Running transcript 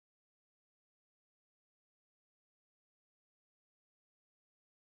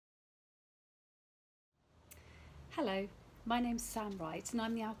Hello, my name's Sam Wright and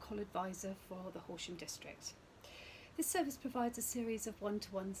I'm the Alcohol Advisor for the Horsham District. This service provides a series of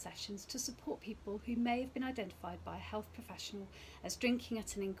one-to-one sessions to support people who may have been identified by a health professional as drinking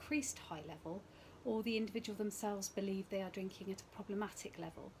at an increased high level, or the individual themselves believe they are drinking at a problematic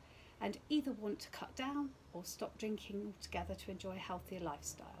level and either want to cut down or stop drinking altogether to enjoy a healthier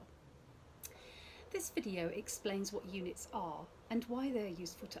lifestyle. This video explains what units are and why they are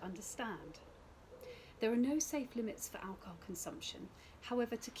useful to understand. There are no safe limits for alcohol consumption.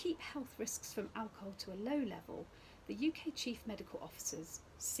 However, to keep health risks from alcohol to a low level, the UK Chief Medical Officers,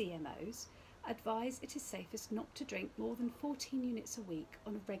 CMOs, advise it is safest not to drink more than 14 units a week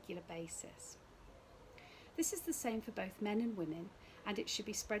on a regular basis. This is the same for both men and women, and it should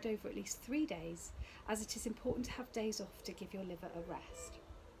be spread over at least 3 days, as it is important to have days off to give your liver a rest.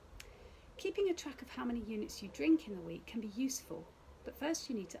 Keeping a track of how many units you drink in the week can be useful, but first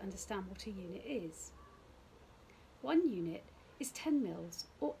you need to understand what a unit is. 1 unit is 10 mils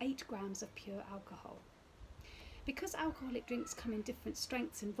or 8 grams of pure alcohol. Because alcoholic drinks come in different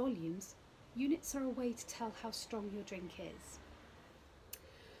strengths and volumes, units are a way to tell how strong your drink is.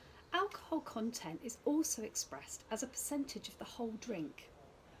 Alcohol content is also expressed as a percentage of the whole drink.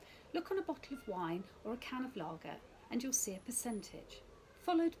 Look on a bottle of wine or a can of lager and you'll see a percentage,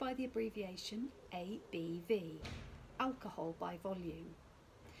 followed by the abbreviation ABV, alcohol by volume.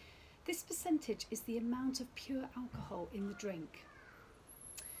 This percentage is the amount of pure alcohol in the drink.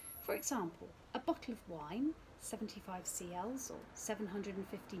 For example, a bottle of wine, 75 cls or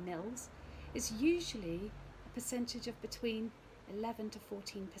 750 mils, is usually a percentage of between 11 to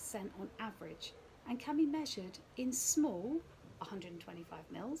 14% on average and can be measured in small,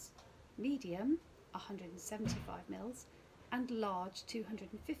 125 mils, medium, 175 mils, and large,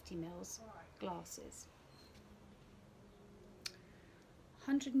 250 mils glasses.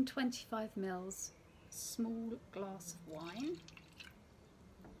 125 mils small glass of wine,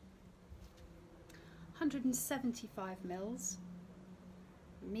 175 mils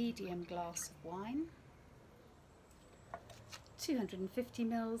medium glass of wine, 250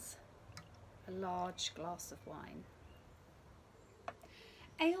 mils a large glass of wine.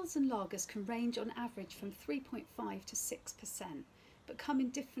 Ales and lagers can range on average from 3.5 to 6%, but come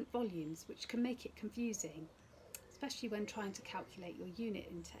in different volumes, which can make it confusing, especially when trying to calculate your unit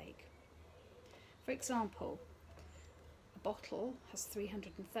intake. For example, a bottle has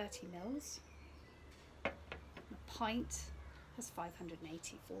 330 mils, and a pint has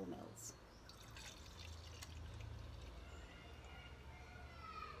 584 mils.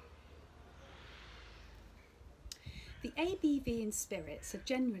 The ABV in spirits are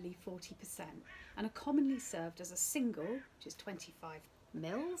generally 40% and are commonly served as a single, which is 25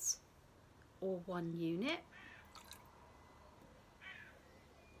 mils, or 1 unit,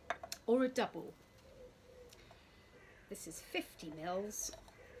 or a double. This is 50 mils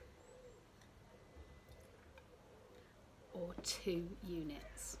or 2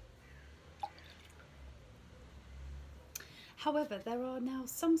 units. However, there are now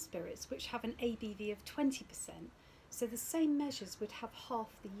some spirits which have an ABV of 20%, so the same measures would have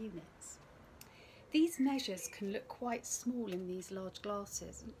half the units. These measures can look quite small in these large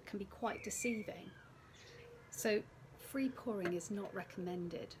glasses and can be quite deceiving. So free pouring is not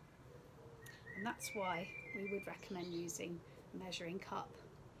recommended. And that's why we would recommend using a measuring cup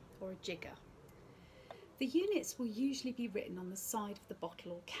or a jigger. The units will usually be written on the side of the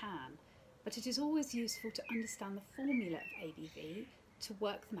bottle or can, but it is always useful to understand the formula of ABV to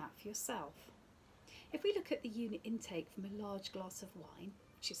work them out for yourself. If we look at the unit intake from a large glass of wine,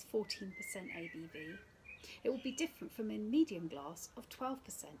 which is 14% ABV, it will be different from a medium glass of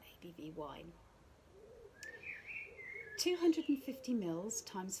 12% ABV wine. 250 mils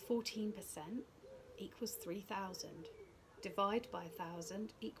times 14% equals 3,000. Divide by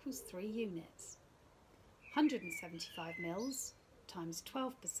 1,000 equals 3 units. 175 mils times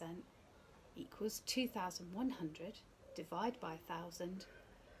 12% equals 2,100. Divide by 1,000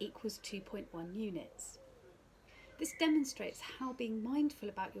 equals 2.1 units. This demonstrates how being mindful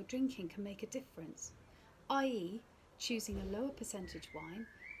about your drinking can make a difference, i.e. choosing a lower percentage wine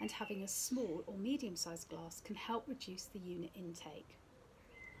and having a small or medium-sized glass can help reduce the unit intake.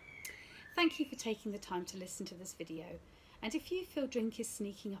 Thank you for taking the time to listen to this video, and if you feel drink is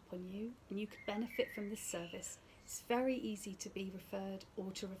sneaking up on you and you could benefit from this service, it's very easy to be referred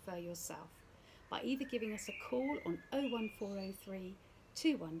or to refer yourself by either giving us a call on 01403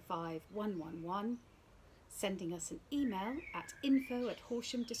 215 111, sending us an email at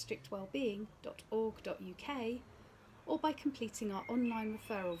info@horshamdistrictwellbeing.org.uk, or by completing our online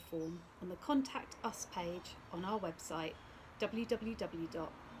referral form on the Contact Us page on our website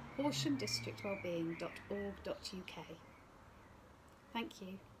www.horshamdistrictwellbeing.org.uk. horshamdistrictwellbeing.org.uk. Thank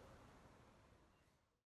you.